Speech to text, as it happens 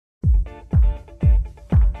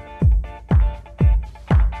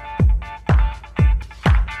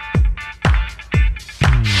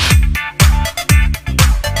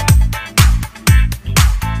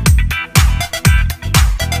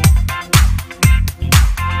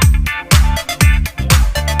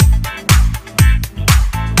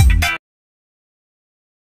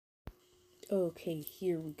Okay,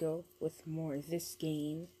 here we go with more of this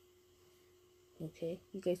game. Okay,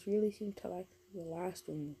 you guys really seem to like the last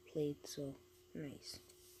one we played, so nice.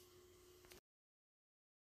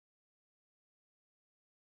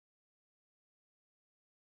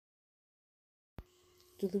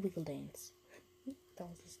 Do the wiggle dance. That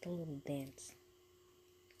was just a little dance.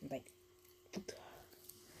 Like, okay,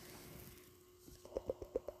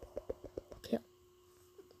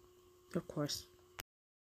 of course.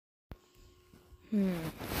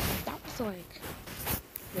 That was like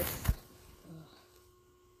this.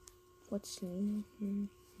 What's I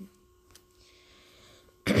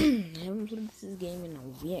haven't played this game in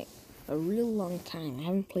a real long time. I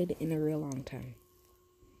haven't played it in a real long time.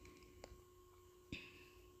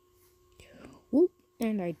 Whoop!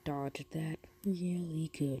 And I dodged that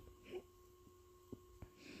really good.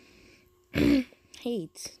 Hey,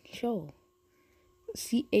 it's Chole.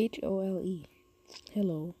 Chole.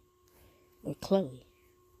 Hello. Or Chloe.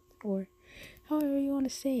 Or however you want to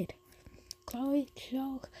say it. Chloe,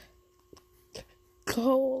 Chole,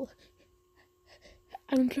 Cole.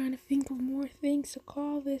 I'm trying to think of more things to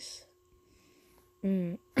call this.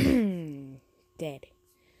 Dead.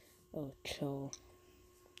 Oh, Chole.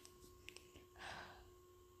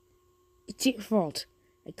 It's your fault.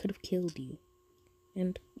 I could have killed you.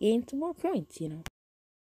 And gained some more points, you know.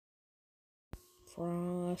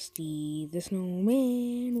 Frosty the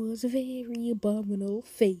Snowman was a very abominable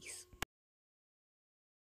face.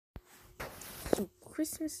 So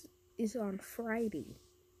Christmas is on Friday,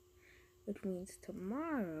 which means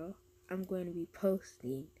tomorrow I'm going to be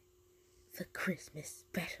posting the Christmas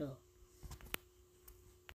special.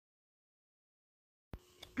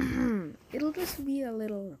 It'll just be a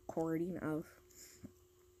little recording of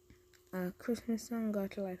a Christmas song,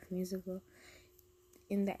 Got Your Life musical.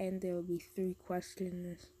 In the end, there will be 3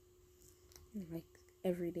 questions. Like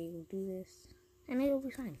every day we'll do this, and it'll be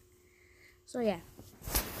fine. So yeah.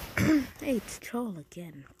 Hey, it's Troll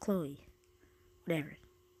again, Chloe. Whatever.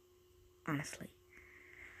 Honestly.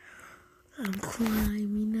 I'm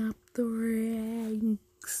climbing up the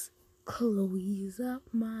ranks. Chloe's up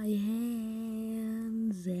my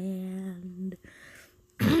hands, and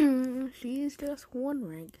she's just 1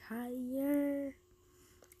 rank higher.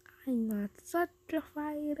 I'm not such a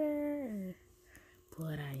fighter,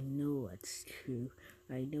 but I know it's true.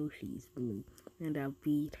 I know she's blue, and I'll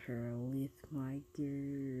beat her with my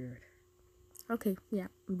girl. Okay, yeah,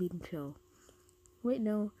 I'm beating Chill. Wait,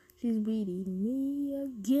 no, she's beating me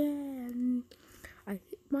again. I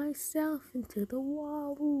hit myself into the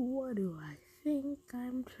wall. What do I think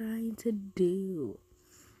I'm trying to do?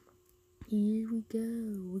 Here we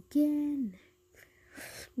go again.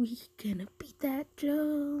 We gonna beat that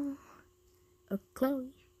Joe or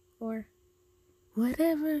Chloe or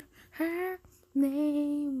whatever her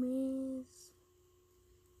name is.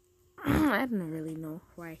 I don't really know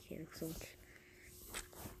why I care so much.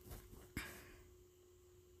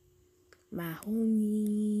 My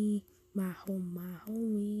homie, my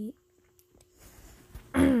homie.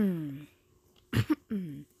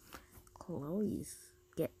 Chloe's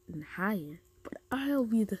getting higher, but I'll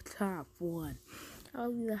be the top one.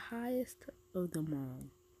 I'll be the highest of them all.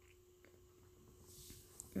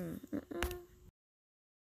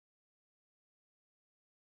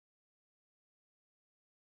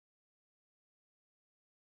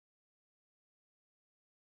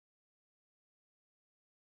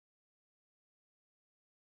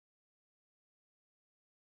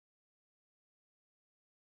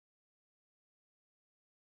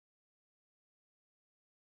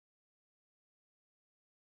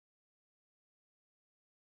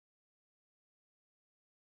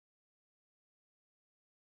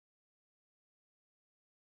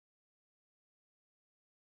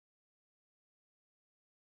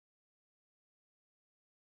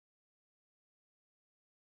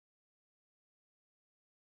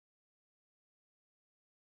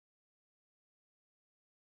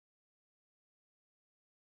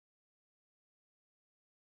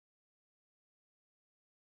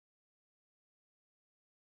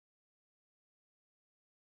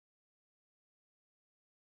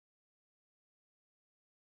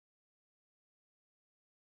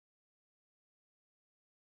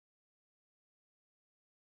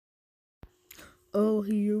 Oh,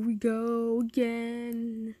 here we go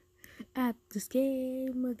again. At this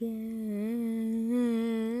game again.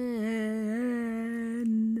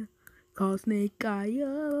 Call Snake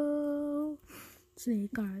Eye-O.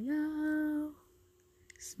 Snake Eye-O.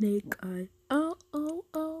 Snake Eye-O. Oh,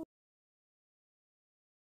 oh.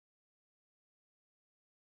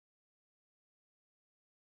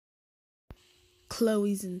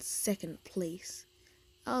 Chloe's in 2nd place.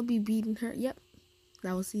 I'll be beating her. Yep,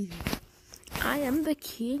 that was easy. I am the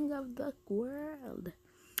king of the world.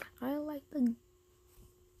 I like the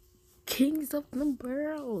kings of the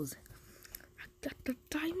world. I got the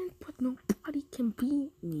diamond, but nobody can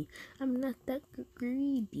beat me. I'm not that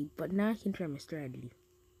greedy, but now I can try my strategy.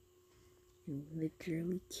 And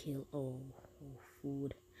literally kill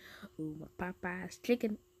food. Oh, my Popeye's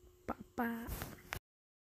chicken. Popeye.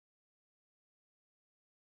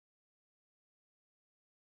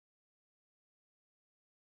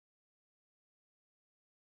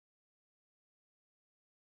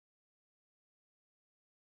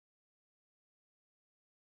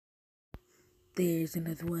 There's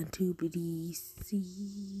another one to be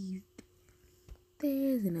deceived.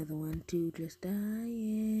 There's another one to just die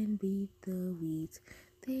and beat the weeds.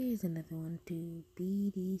 There's another one to be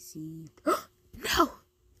deceived. No!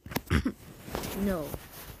 No.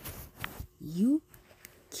 You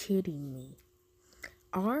kidding me?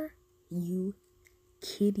 Are you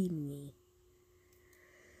kidding me?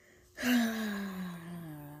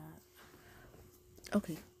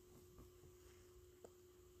 Okay.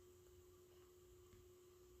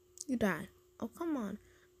 You died. Oh, come on.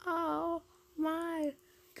 Oh my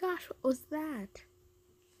gosh, what was that?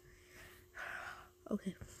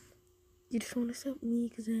 Okay. You just want to accept me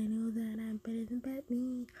because I know that I'm better than bet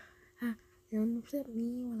me. Ha. You don't accept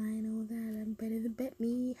me when I know that I'm better than bet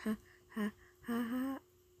me. Ha, ha, ha, ha.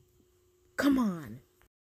 Come on.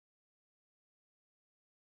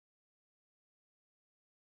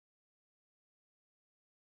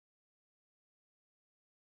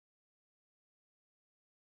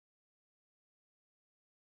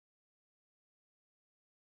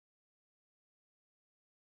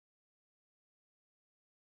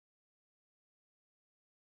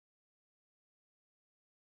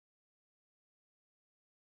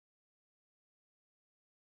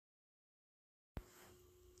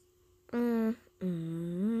 Mm,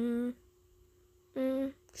 mm,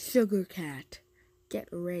 Sugar Cat, get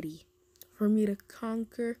ready for me to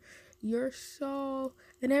conquer your soul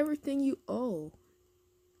and everything you owe.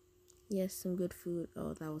 Yes, some good food.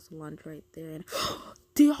 Oh, that was lunch right there. And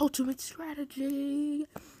the ultimate strategy.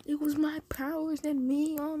 It was my powers and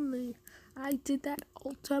me only. I did that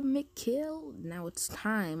ultimate kill. Now it's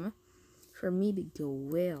time for me to go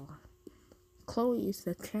well. Chole is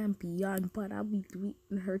the champion, but I'll be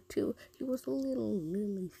beating her too. He was a little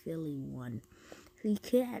lily-filly one. He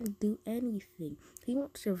can't do anything. He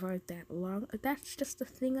won't survive that long. That's just a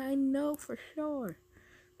thing I know for sure.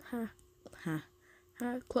 Ha, ha,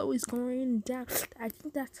 ha. Chloe's going down. I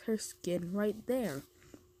think that's her skin right there.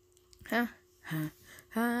 Ha, ha,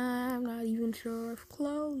 ha. I'm not even sure if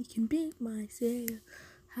Chloe can beat myself.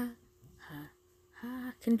 Ha, ha,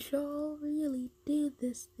 ha. Can Joel really do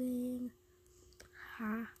this thing?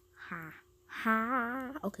 Ha, ha,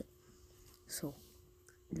 ha. Okay, so,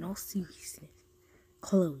 in all seriousness,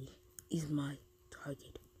 Chloe is my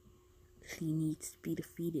target. She needs to be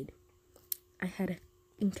defeated. I had an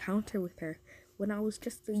encounter with her when I was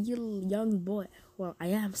just a little young boy. Well, I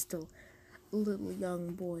am still a little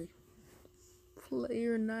young boy.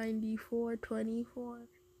 Player 9424.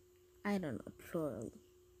 I don't know,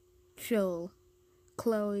 Joel,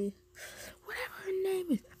 Chloe, whatever her name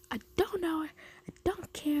is. I don't know her. I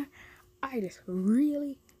don't care. I just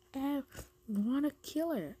really want to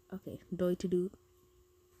kill her. Okay, do to do.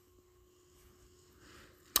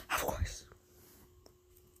 Of course.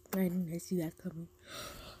 I didn't see that coming.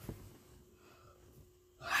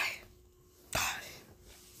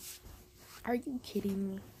 Are you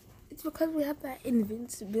kidding me? It's because we have that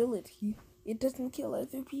invincibility. It doesn't kill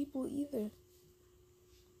other people either.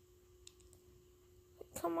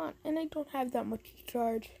 Come on, and I don't have that much to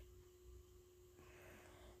charge.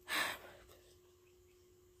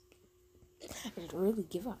 I should really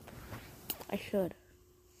give up. I should.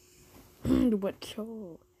 But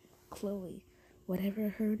Chloe, whatever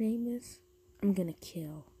her name is, I'm gonna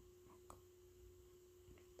kill.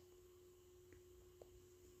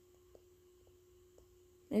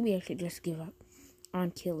 Maybe I should just give up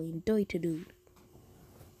on killing to dude.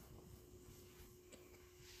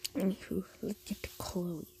 Anywho, let's get to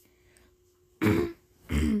Chloe.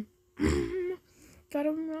 Got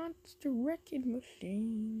a monster wrecking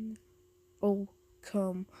machine. Oh,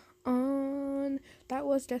 come on. That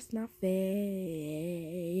was just not fair.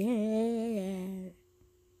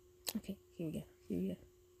 Okay, here we go.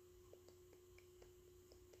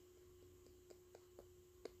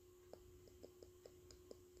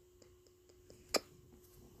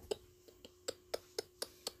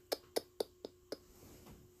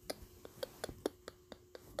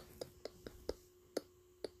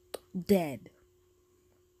 Dead.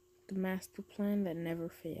 the master plan that never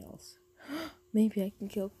fails. Maybe I can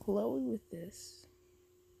kill Chloe with this.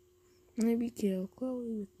 Maybe kill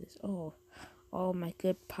Chloe with this. Oh, my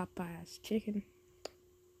good Popeye's chicken.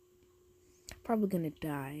 Probably gonna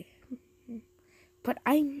die. But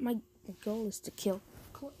my goal is to kill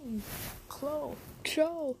Chloe,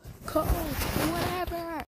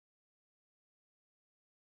 whatever.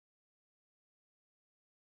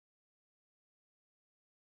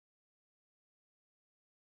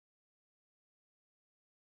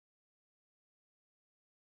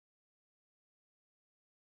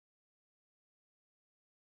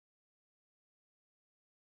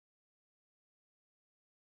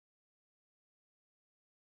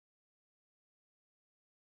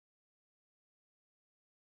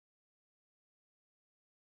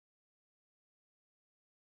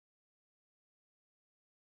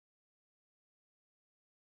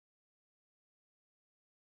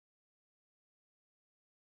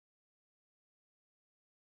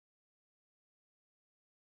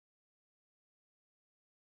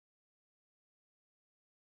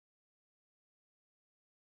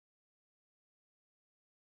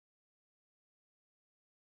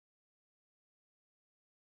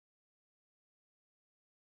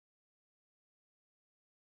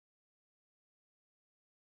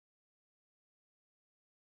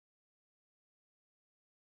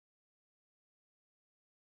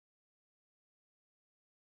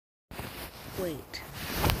 Wait.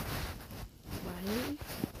 Why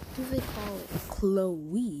do they call it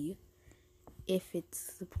Chloe if it's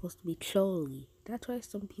supposed to be chole? That's why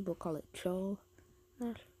some people call it chole.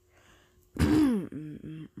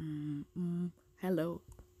 Hello.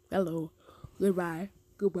 Goodbye.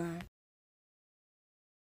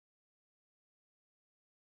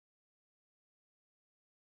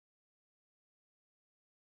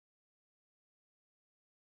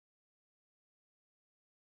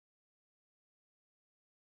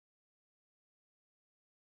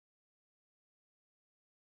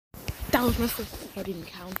 That was my first head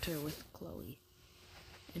encounter with Chloe.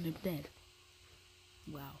 And I'm dead.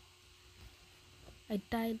 Wow. I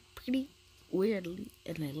died pretty weirdly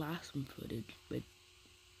and I lost some footage, but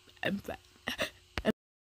I'm fine.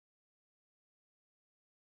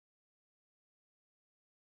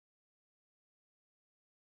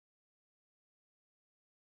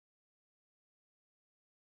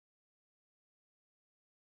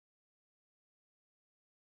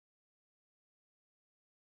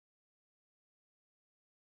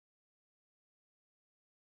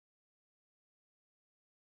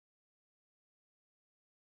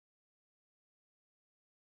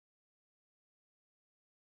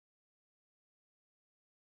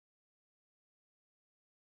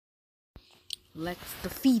 Let's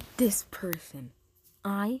defeat this person.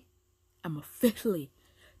 I am officially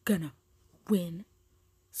gonna win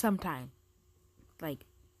sometime. Like,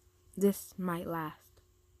 this might last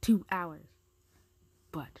 2 hours.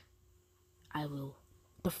 But I will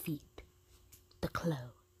defeat the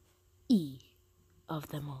Chloe of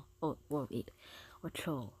them all. Or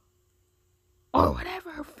Chole. Or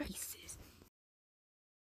whatever her face is.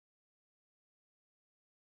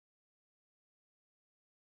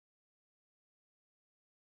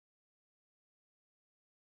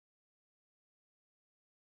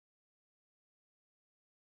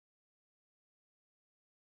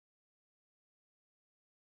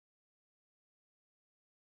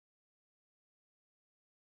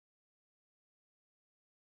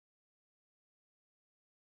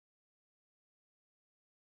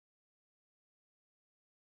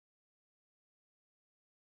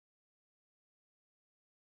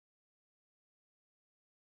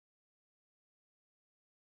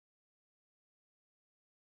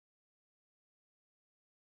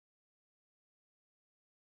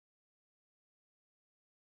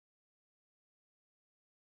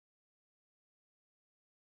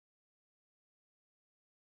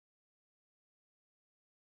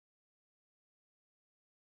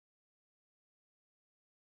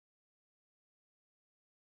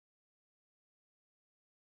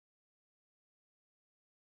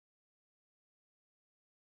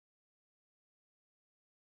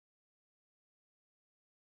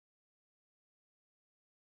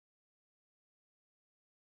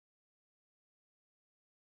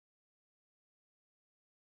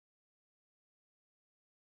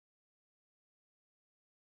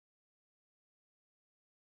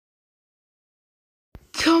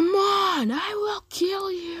 Come on, I will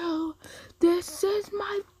kill you. This is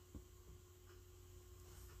my...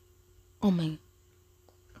 Oh my...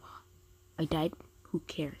 I died. Who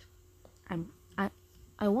cares?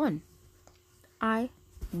 I won. I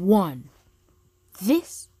won.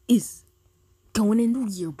 This is going in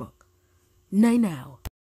the yearbook. now.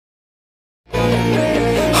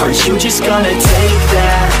 Are you just gonna take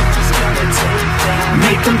that?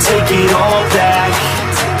 Make them take it all back.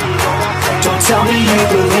 Don't tell me you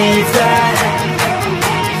believe that.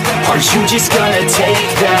 Are you just gonna take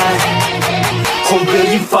that? Or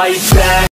will you fight back?